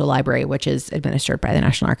presidential library, which is administered by the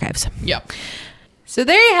National Archives. Yep. So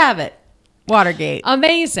there you have it. Watergate.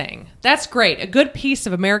 Amazing. That's great. A good piece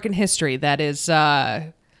of American history that is,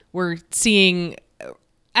 we're seeing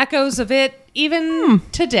echoes of it even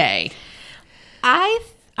today. I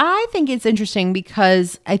think it's interesting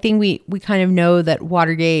because I think we kind of know that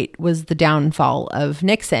Watergate was the downfall of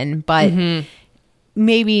Nixon, but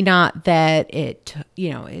maybe not that it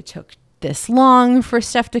took this long for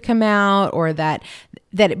stuff to come out, or that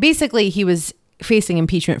basically he was facing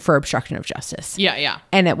impeachment for obstruction of justice. Yeah.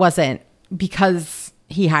 And it wasn't because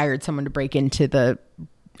he hired someone to break into the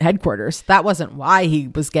headquarters. That wasn't why he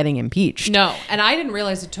was getting impeached. No, and I didn't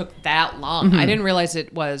realize it took that long. I didn't realize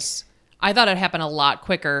I thought it happened a lot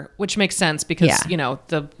quicker, which makes sense because,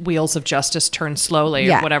 the wheels of justice turn slowly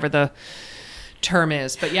or whatever the term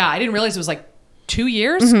is. But yeah, I didn't realize it was like 2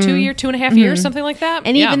 years, 2.5 years, something like that.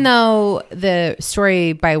 And even though the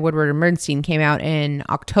story by Woodward and Bernstein came out in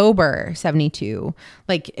October 72,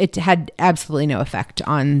 like it had absolutely no effect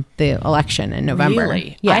on the election in November.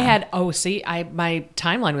 Really? Yeah. My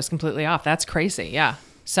timeline was completely off. That's crazy. Yeah.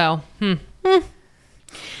 So,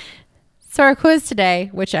 So our quiz today,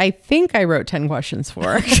 which I think I wrote 10 questions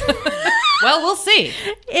for. well, we'll see.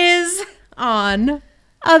 Is on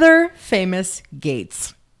other famous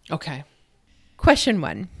gates. Okay. Question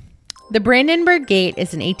 1. The Brandenburg Gate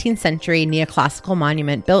is an 18th century neoclassical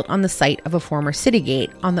monument built on the site of a former city gate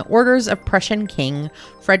on the orders of Prussian King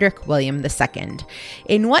Frederick William II.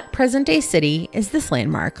 In what present-day city is this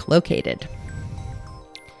landmark located?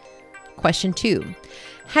 Question 2.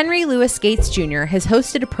 Henry Louis Gates Jr. has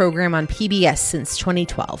hosted a program on PBS since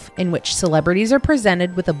 2012 in which celebrities are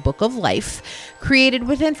presented with a book of life created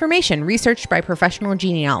with information researched by professional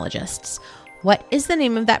genealogists. What is the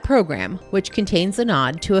name of that program, which contains a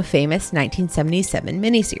nod to a famous 1977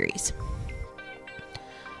 miniseries?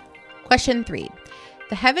 Question 3.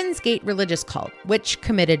 The Heaven's Gate religious cult, which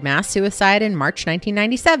committed mass suicide in March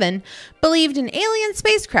 1997, believed an alien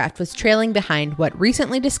spacecraft was trailing behind what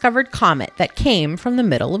recently discovered comet that came from the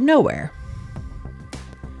middle of nowhere.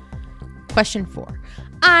 Question 4.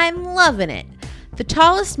 I'm loving it. The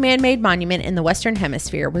tallest man-made monument in the Western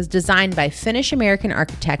Hemisphere was designed by Finnish-American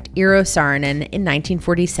architect Eero Saarinen in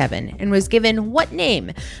 1947 and was given what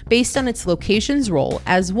name based on its location's role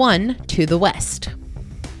as one to the west?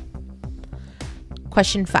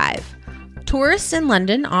 Question 5. Tourists in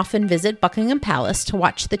London often visit Buckingham Palace to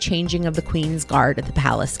watch the changing of the Queen's Guard at the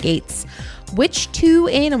palace gates. Which two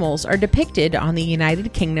animals are depicted on the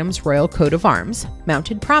United Kingdom's royal coat of arms,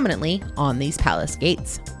 mounted prominently on these palace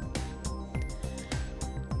gates?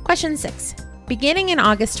 Question 6. Beginning in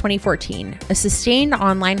August 2014, a sustained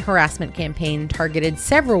online harassment campaign targeted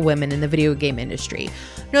several women in the video game industry,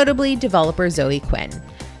 notably developer Zoe Quinn.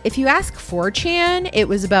 If you ask 4chan, it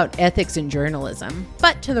was about ethics and journalism,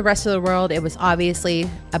 but to the rest of the world, it was obviously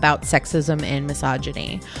about sexism and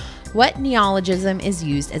misogyny. What neologism is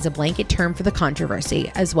used as a blanket term for the controversy,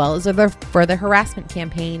 as well as for the harassment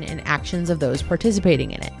campaign and actions of those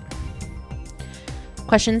participating in it?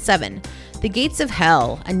 Question 7. The Gates of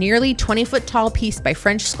Hell, a nearly 20-foot-tall piece by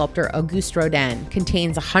French sculptor Auguste Rodin,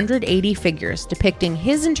 contains 180 figures depicting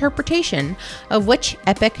his interpretation of which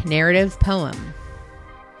epic narrative poem?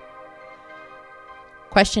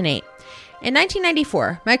 Question 8. In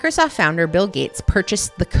 1994, Microsoft founder Bill Gates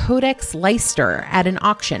purchased the Codex Leicester at an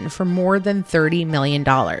auction for more than $30 million.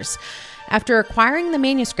 After acquiring the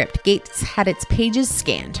manuscript, Gates had its pages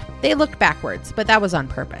scanned. They looked backwards, but that was on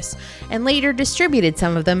purpose, and later distributed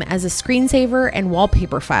some of them as a screensaver and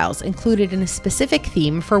wallpaper files included in a specific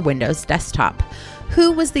theme for Windows Desktop.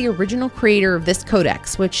 Who was the original creator of this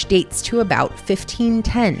codex, which dates to about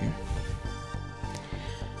 1510?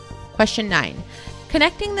 Question 9.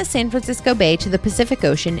 Connecting the San Francisco Bay to the Pacific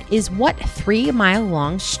Ocean is what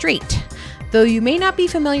 3-mile-long strait? Though you may not be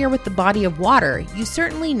familiar with the body of water, you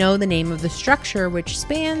certainly know the name of the structure which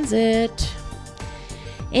spans it.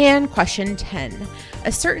 And question 10.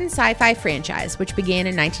 A certain sci-fi franchise, which began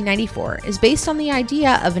in 1994, is based on the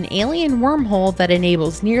idea of an alien wormhole that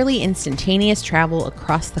enables nearly instantaneous travel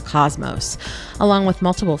across the cosmos. Along with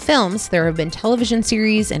multiple films, there have been television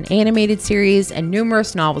series, an animated series, and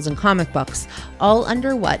numerous novels and comic books, all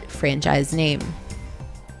under what franchise name?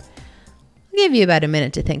 I'll give you about a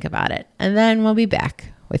minute to think about it, and then we'll be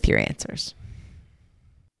back with your answers.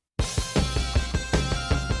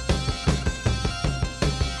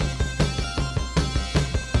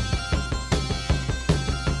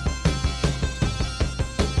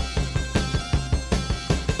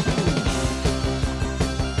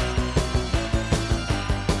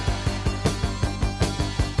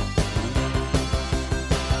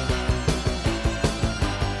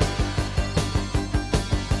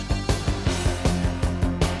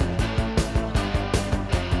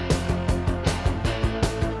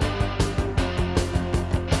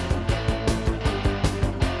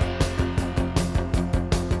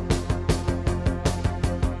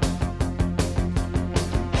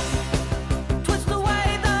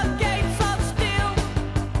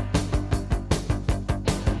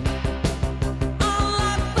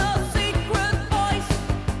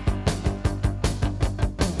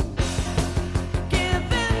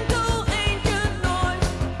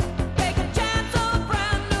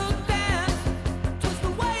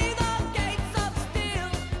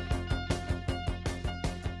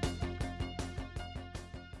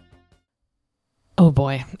 Oh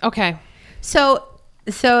boy. Okay. So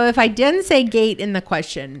if I didn't say gate in the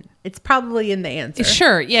question, it's probably in the answer.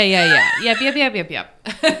 Sure. Yeah. Yep.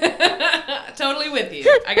 Totally with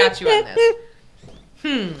you. I got you on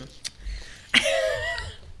this.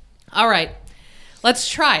 All right. Let's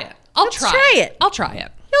try it. I'll try it.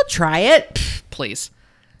 You'll try it. Please.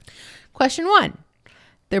 Question 1.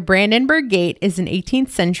 The Brandenburg Gate is an 18th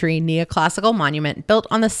century neoclassical monument built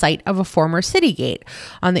on the site of a former city gate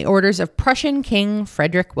on the orders of Prussian King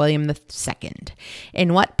Frederick William II.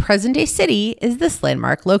 In what present-day city is this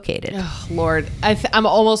landmark located? Oh, Lord. I'm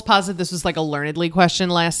almost positive this was like a Learnedly question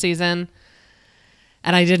last season,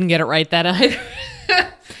 and I didn't get it right that either.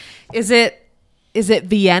 Is it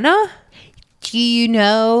Vienna? Do you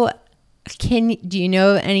know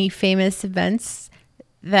any famous events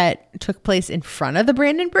that took place in front of the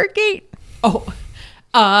Brandenburg Gate?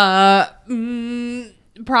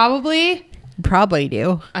 Probably. Probably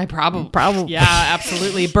do. I probably. Yeah,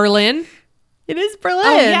 absolutely. Berlin. It is Berlin.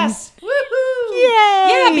 Oh, yes. Woohoo. Yay.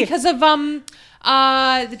 Yeah, because of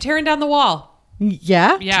the tearing down the wall.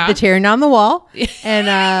 Yeah. Yeah. The tearing down the wall. And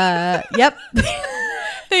yep.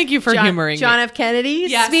 Thank you for humoring John me. F.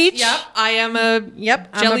 Kennedy's Yes, speech. Yep. I am a jelly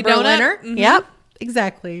I'm a Berliner. donut. Mm-hmm. Yep.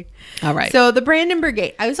 Exactly. All right. So the Brandenburg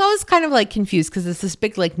Gate, I was always kind of like confused because it's this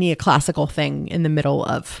big like neoclassical thing in the middle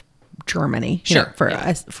of Germany. Sure. For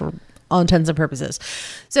all intents and purposes.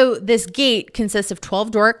 So this gate consists of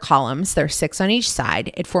 12 Doric columns. There are 6 on each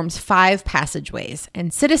side. It forms 5 passageways,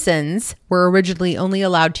 and citizens were originally only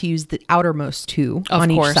allowed to use the outermost 2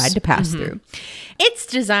 on each side to pass through. Its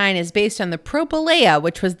design is based on the Propylaea,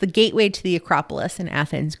 which was the gateway to the Acropolis in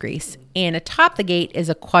Athens, Greece. And atop the gate is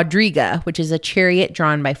a quadriga, which is a chariot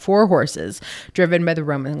drawn by 4 horses, driven by the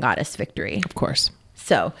Roman goddess Victory. Of course.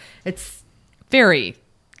 So it's Very.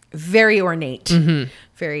 Very ornate.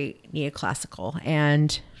 Very neoclassical.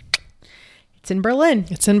 And it's in Berlin.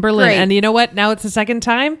 It's in Berlin. Great. And you know what? Now it's the second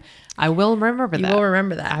time. I will remember that. You will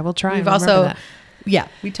remember that. I will try. We've and remember also, that. yeah,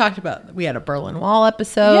 we talked about, we had a Berlin Wall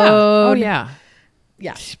episode. Yeah. Oh, yeah.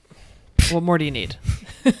 Yeah. What more do you need?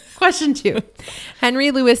 Question 2.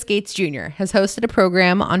 Henry Louis Gates Jr. has hosted a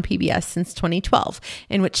program on PBS since 2012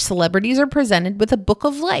 in which celebrities are presented with a book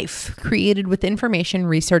of life created with information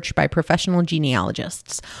researched by professional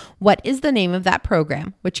genealogists. What is the name of that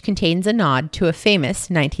program, which contains a nod to a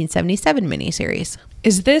famous 1977 miniseries?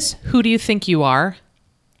 Is this Who Do You Think You Are?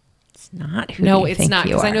 It's not Who No, Do You it's Think not.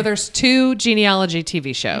 You Because I Are. know there's 2 genealogy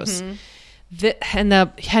TV shows. And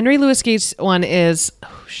the Henry Louis Gates one is,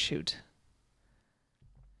 oh, shoot.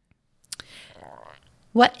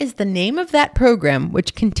 What is the name of that program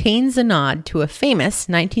which contains a nod to a famous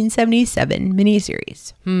 1977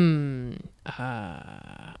 miniseries?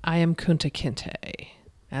 I Am Kunta Kinte.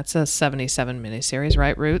 That's a 77 miniseries,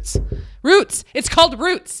 right? Roots? Roots! It's called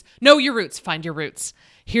Roots! Know your roots. Find your roots.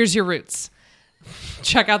 Here's your roots.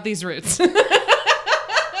 Check out these roots. Cover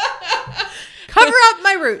up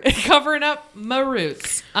my roots. Covering up my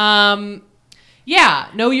roots. Yeah.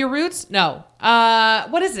 Know your roots? No.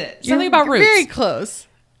 What is it? Something about roots. Very close.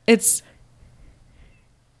 It's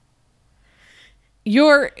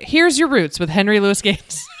Here's Your Roots with Henry Louis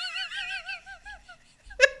Gates.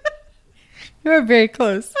 You're very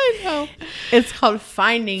close. I know. It's called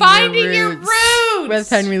Finding Your Roots with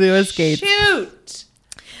Henry Louis Gates. Shoot.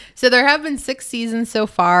 So there have been 6 seasons so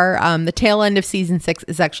far. The tail end of season 6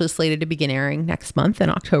 is actually slated to begin airing next month in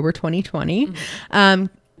October 2020.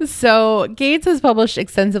 So Gates has published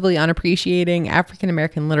extensively on appreciating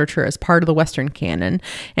African-American literature as part of the Western canon,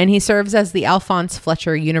 and he serves as the Alphonse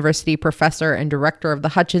Fletcher University professor and director of the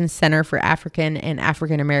Hutchins Center for African and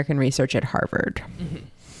African-American Research at Harvard.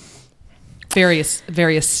 Very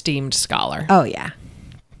esteemed scholar. Oh, yeah.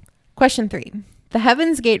 Question 3. The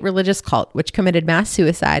Heaven's Gate religious cult, which committed mass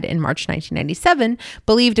suicide in March 1997,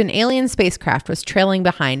 believed an alien spacecraft was trailing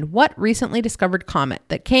behind what recently discovered comet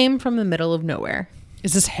that came from the middle of nowhere?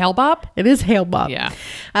 Is this Hale-Bopp? It is Hale-Bopp. Yeah.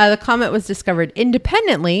 The comet was discovered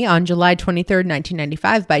independently on July 23rd,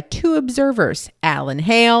 1995 by 2 observers, Alan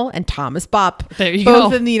Hale and Thomas Bopp, There you both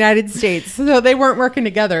go. in the United States. So they weren't working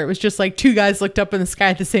together. It was just like 2 guys looked up in the sky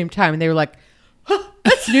at the same time and they were like, huh,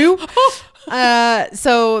 that's new.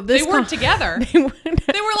 So this They weren't together. They weren't.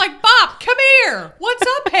 They were like, Bopp, come here. What's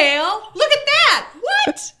up, Hale? Look at that.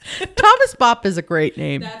 What? Thomas Bopp is a great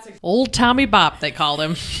name. Old Tommy Bopp, they called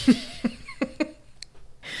him.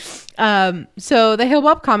 So the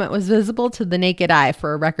Hale-Bopp comet was visible to the naked eye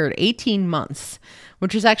for a record 18 months,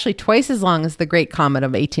 which was actually twice as long as the Great Comet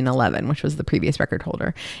of 1811, which was the previous record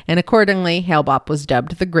holder. And accordingly, Hale-Bopp was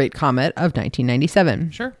dubbed the Great Comet of 1997.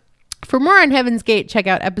 Sure. For more on Heaven's Gate, check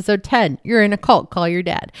out episode 10. You're in a cult, call your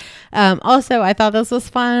dad. Also, I thought this was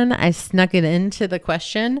fun. I snuck it into the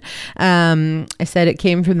question. I said it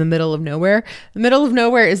came from the middle of nowhere. The Middle of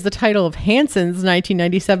Nowhere is the title of Hanson's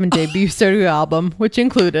 1997 debut studio album, which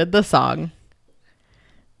included the song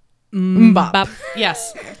Bop. Bop.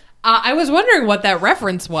 Yes. I was wondering what that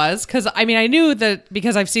reference was because, I mean, I knew that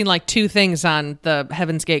because I've seen like 2 things on the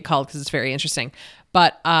Heaven's Gate cult because it's very interesting.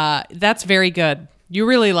 But that's very good. You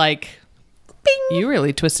really you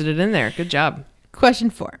really twisted it in there. Good job. Question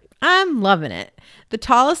 4. I'm loving it. The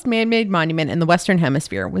tallest man-made monument in the Western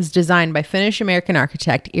Hemisphere was designed by Finnish-American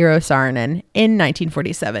architect Eero Saarinen in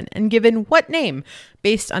 1947 and given what name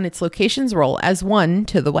based on its location's role as one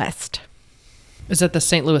to the west? Is it the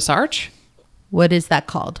St. Louis Arch? What is that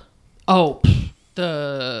called? Oh,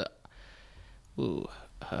 the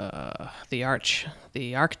Arch.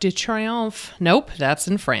 The Arc de Triomphe. Nope, that's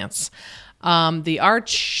in France. The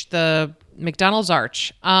Arch, the McDonald's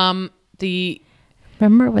Arch. Remember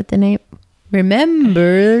what the name?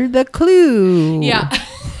 Remember the clue. Yeah.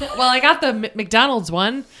 Well, I got the McDonald's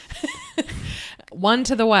one. One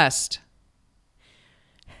to the west.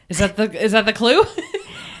 Is that the clue?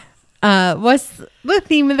 What's the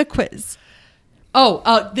theme of the quiz?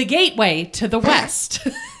 Oh, the gateway to the west.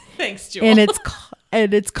 Thanks, Jewel. And it's called. I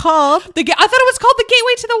thought it was called the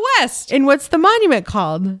gateway to the west. And what's the monument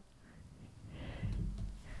called?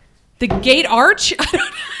 The Gate Arch? I don't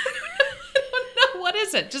know. What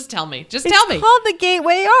is it? Just tell me. Tell me. It's called the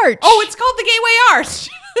Gateway Arch. Oh, it's called the Gateway Arch.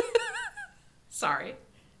 Sorry.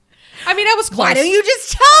 I mean, I was close. Why don't you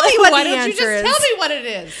just tell me what Why the don't you answer just is? tell me what it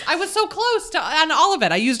is? I was so close on all of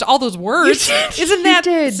it. I used all those words. You did. Isn't You that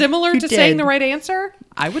did. similar You to saying did. the right answer?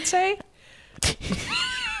 I would say.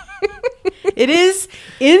 It is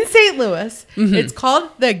in St. Louis. It's called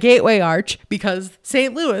the Gateway Arch because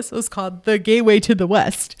St. Louis was called the Gateway to the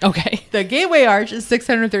West. Okay. The Gateway Arch is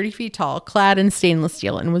 630 feet tall, clad in stainless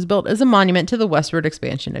steel, and was built as a monument to the westward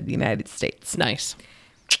expansion of the United States. Nice.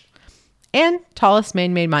 And tallest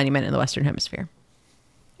man-made monument in the Western Hemisphere.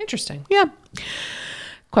 Interesting. Yeah.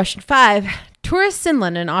 Question 5. Tourists in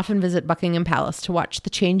London often visit Buckingham Palace to watch the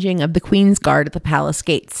changing of the Queen's Guard at the palace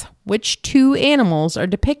gates. Which 2 animals are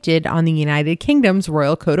depicted on the United Kingdom's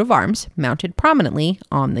royal coat of arms, mounted prominently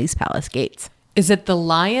on these palace gates? Is it the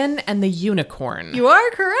lion and the unicorn? You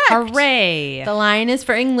are correct. Hooray. The lion is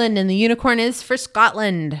for England and the unicorn is for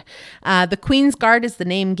Scotland. The Queen's Guard is the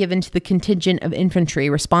name given to the contingent of infantry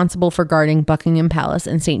responsible for guarding Buckingham Palace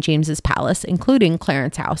and St. James's Palace, including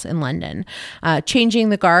Clarence House in London.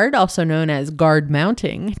 Changing the guard, also known as guard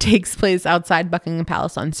mounting, takes place outside Buckingham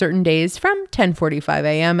Palace on certain days from 10:45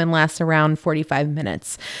 a.m. and lasts around 45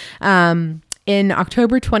 minutes. In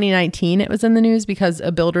October 2019, it was in the news because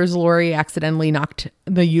a builder's lorry accidentally knocked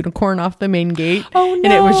the unicorn off the main gate. Oh, no.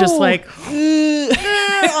 And it was just like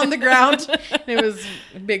on the ground. And it was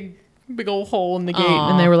a big old hole in the gate.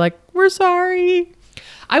 Aww. And they were like, we're sorry.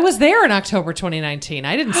 I was there in October 2019.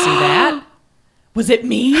 I didn't see that. Was it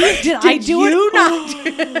me? Did I do it?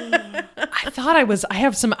 Not? I thought I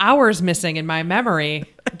have some hours missing in my memory.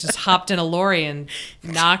 Just hopped in a lorry and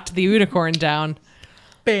knocked the unicorn down.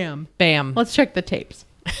 Bam. Bam. Let's check the tapes.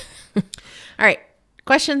 All right.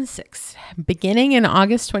 Question 6. Beginning in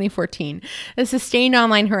August 2014, a sustained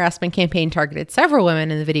online harassment campaign targeted several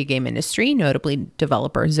women in the video game industry, notably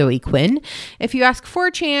developer Zoe Quinn. If you ask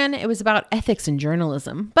 4chan, it was about ethics and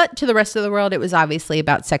journalism, but to the rest of the world, it was obviously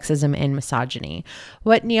about sexism and misogyny.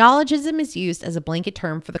 What neologism is used as a blanket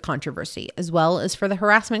term for the controversy, as well as for the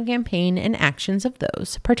harassment campaign and actions of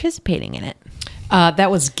those participating in it.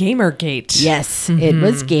 That was Gamergate. Yes, it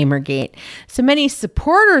was Gamergate. So many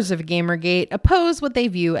supporters of Gamergate oppose what they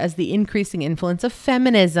view as the increasing influence of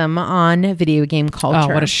feminism on video game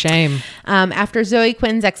culture. Oh, what a shame. After Zoe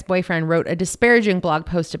Quinn's ex-boyfriend wrote a disparaging blog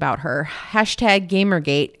post about her,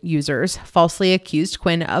 #Gamergate users falsely accused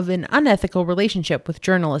Quinn of an unethical relationship with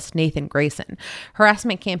journalist Nathan Grayson.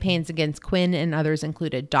 Harassment campaigns against Quinn and others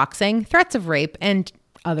included doxing, threats of rape, and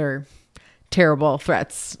other terrible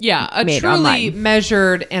threats. Yeah, a made truly online.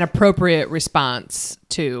 measured and appropriate response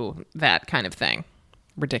to that kind of thing.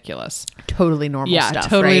 Ridiculous. Totally normal Yeah, stuff.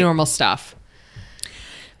 totally right? normal stuff.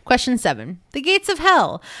 Question 7. The Gates of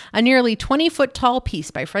Hell, a nearly 20-foot tall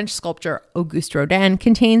piece by French sculptor Auguste Rodin,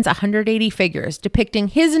 contains 180 figures depicting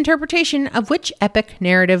his interpretation of which epic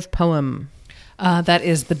narrative poem? That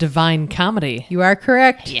is the Divine Comedy. You are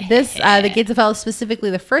correct. Yeah. This, the Gates of Hell, specifically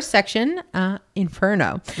the first section,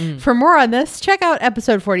 Inferno. For more on this, check out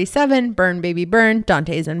episode 47, Burn Baby Burn,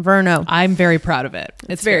 Dante's Inferno. I'm very proud of it.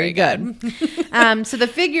 It's very good. So the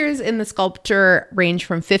figures in the sculpture range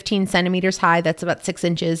from 15 centimeters high, that's about 6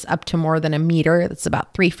 inches, up to more than a meter, that's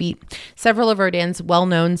about 3 feet. Several of Rodin's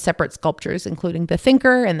well-known separate sculptures, including The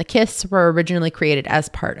Thinker and The Kiss, were originally created as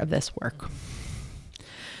part of this work.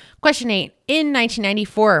 Question 8. In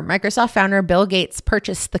 1994, Microsoft founder Bill Gates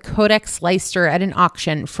purchased the Codex Leicester at an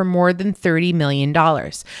auction for more than $30 million.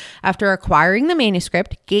 After acquiring the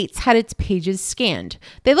manuscript, Gates had its pages scanned.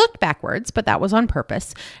 They looked backwards, but that was on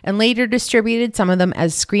purpose, and later distributed some of them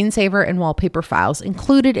as screensaver and wallpaper files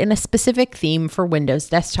included in a specific theme for Windows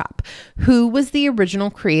Desktop. Who was the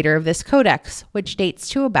original creator of this codex, which dates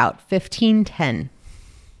to about 1510?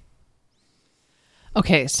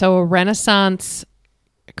 Okay, so a Renaissance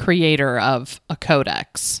creator of a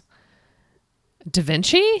codex. Da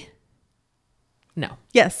Vinci? No.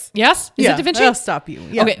 Yes. Yes? Is it Da Vinci? I'll stop you.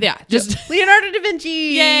 Yeah. Okay, yeah. Just Leonardo da Vinci.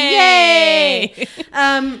 Yay!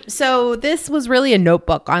 So this was really a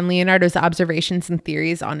notebook on Leonardo's observations and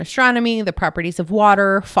theories on astronomy, the properties of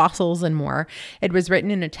water, fossils, and more. It was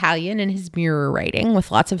written in Italian in his mirror writing with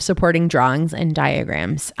lots of supporting drawings and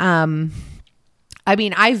diagrams. I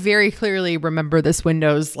mean, I very clearly remember this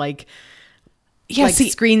Windows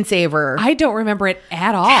screensaver. I don't remember it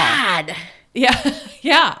at all. God. Yeah.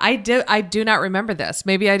 Yeah, I do not remember this.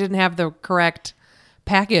 Maybe I didn't have the correct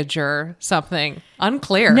package or something.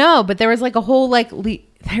 Unclear. No, but there was a whole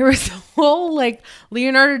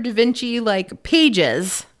Leonardo da Vinci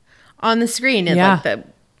pages on the screen and the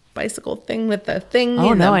bicycle thing with the thing.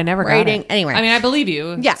 Oh no, I never got it. Anyway, I mean, I believe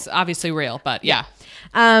you. Yeah. It's obviously real, but yeah.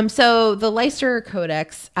 So the Leicester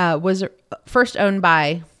Codex was first owned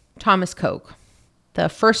by Thomas Coke, the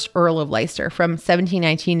first Earl of Leicester, from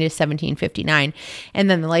 1719 to 1759. And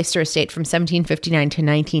then the Leicester estate from 1759 to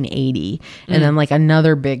 1980. And then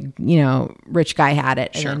another big, rich guy had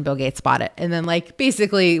it. And then Bill Gates bought it. And then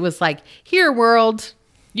basically it was here, world,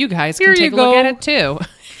 You guys can take a look at it too.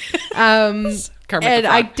 And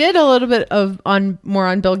I did a little bit on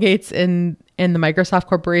Bill Gates in the Microsoft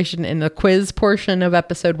Corporation in the quiz portion of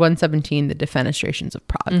episode 117, the Defenestrations of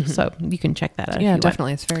Prague. So you can check that out. Yeah,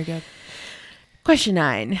 definitely. It's very good. Question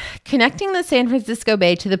 9. Connecting the San Francisco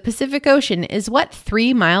Bay to the Pacific Ocean is what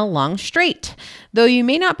 3-mile-long strait? Though you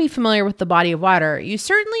may not be familiar with the body of water, you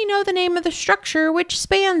certainly know the name of the structure which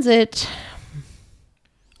spans it.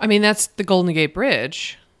 I mean, that's the Golden Gate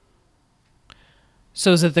Bridge.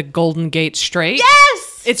 So is it the Golden Gate Strait?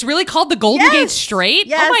 Yes! It's really called the Golden Gate Strait?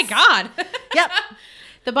 Yes. Oh my God. Yep.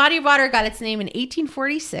 The body of water got its name in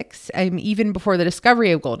 1846, even before the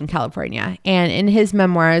discovery of gold in California. And in his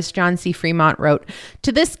memoirs, John C. Fremont wrote,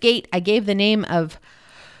 "To this gate, I gave the name of..."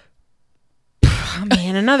 Oh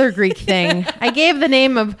man, another Greek thing. I gave the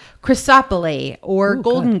name of Chrysopolis or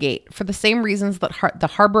Golden Gate for the same reasons that the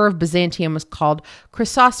harbor of Byzantium was called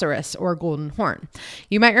Chrysoceros or Golden Horn.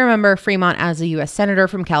 You might remember Fremont as a U.S. Senator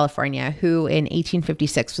from California who in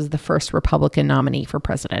 1856 was the first Republican nominee for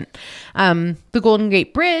president. The Golden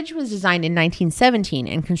Gate Bridge was designed in 1917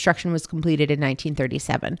 and construction was completed in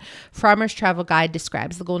 1937. Farmer's Travel Guide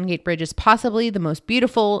describes the Golden Gate Bridge as possibly the most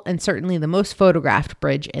beautiful and certainly the most photographed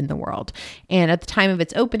bridge in the world. And at the time of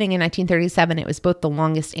its opening in 1937, it was both the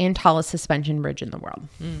longest and tallest suspension bridge in the world.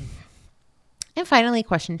 And finally,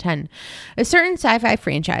 question 10. A certain sci-fi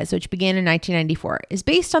franchise, which began in 1994, is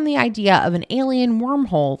based on the idea of an alien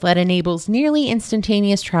wormhole that enables nearly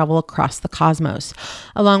instantaneous travel across the cosmos.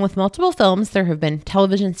 Along with multiple films, there have been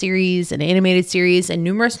television series, an animated series, and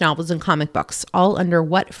numerous novels and comic books, all under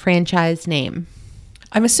what franchise name?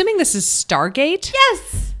 I'm assuming this is Stargate?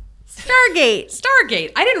 Yes!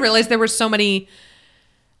 Stargate. I didn't realize there were so many.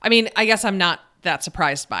 I mean, I guess I'm not that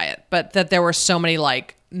surprised by it, but that there were so many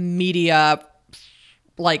like media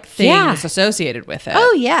like things associated with it.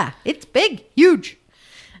 Oh yeah, it's big, huge.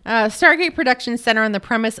 Stargate Productions center on the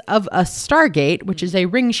premise of a Stargate, which is a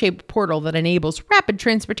ring-shaped portal that enables rapid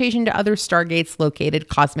transportation to other Stargates located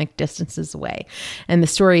cosmic distances away. And the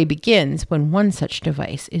story begins when one such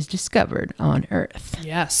device is discovered on Earth.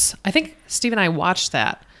 Yes, I think Steve and I watched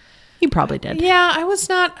that. You probably did. Yeah,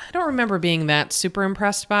 I don't remember being that super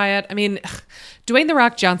impressed by it. I mean, Dwayne "The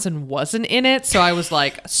Rock" Johnson wasn't in it, so I was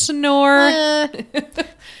like, snore. Well,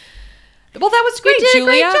 that was great, you did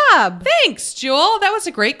Julia. A great job. Thanks, Jewel. That was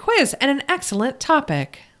a great quiz and an excellent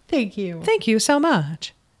topic. Thank you. Thank you so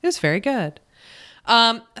much. It was very good.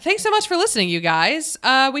 Thanks so much for listening, you guys.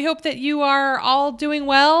 We hope that you are all doing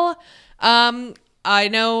well. I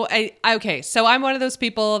know. Okay, so I'm one of those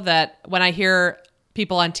people that when I hear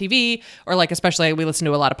people on TV or like, especially we listen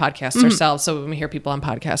to a lot of podcasts ourselves. So when we hear people on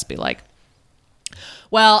podcasts be like,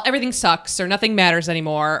 well, everything sucks or nothing matters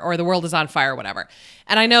anymore or the world is on fire, whatever.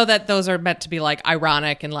 And I know that those are meant to be like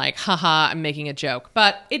ironic and like, haha, I'm making a joke,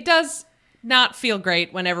 but it does not feel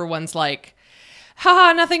great when everyone's like,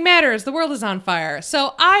 haha, nothing matters. The world is on fire.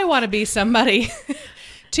 So I want to be somebody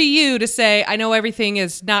to you to say, I know everything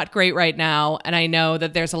is not great right now. And I know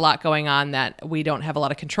that there's a lot going on that we don't have a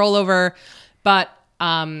lot of control over, but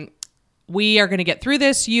we are going to get through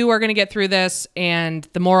this. You are going to get through this. And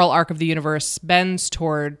the moral arc of the universe bends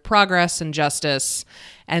toward progress and justice.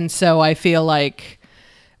 And so I feel like,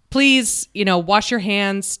 please, wash your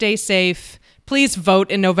hands, stay safe. Please vote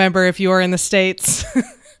in November if you are in the States.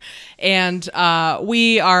 And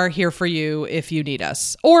we are here for you if you need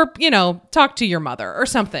us. Or, talk to your mother or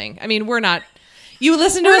something. I mean, we're not... You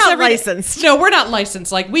listen to us every... We're not licensed. No, we're not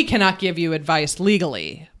licensed. Like, we cannot give you advice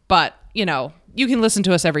legally. But, you can listen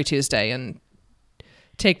to us every Tuesday and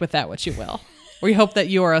take with that what you will. We hope that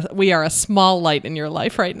we are a small light in your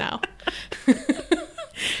life right now.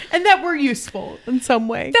 And that we're useful in some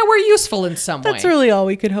way. That's really all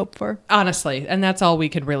we could hope for. Honestly. And that's all we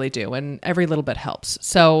could really do. And every little bit helps.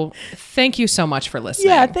 So thank you so much for listening.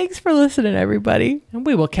 Yeah, thanks for listening, everybody. And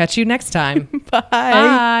we will catch you next time. Bye.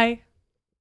 Bye.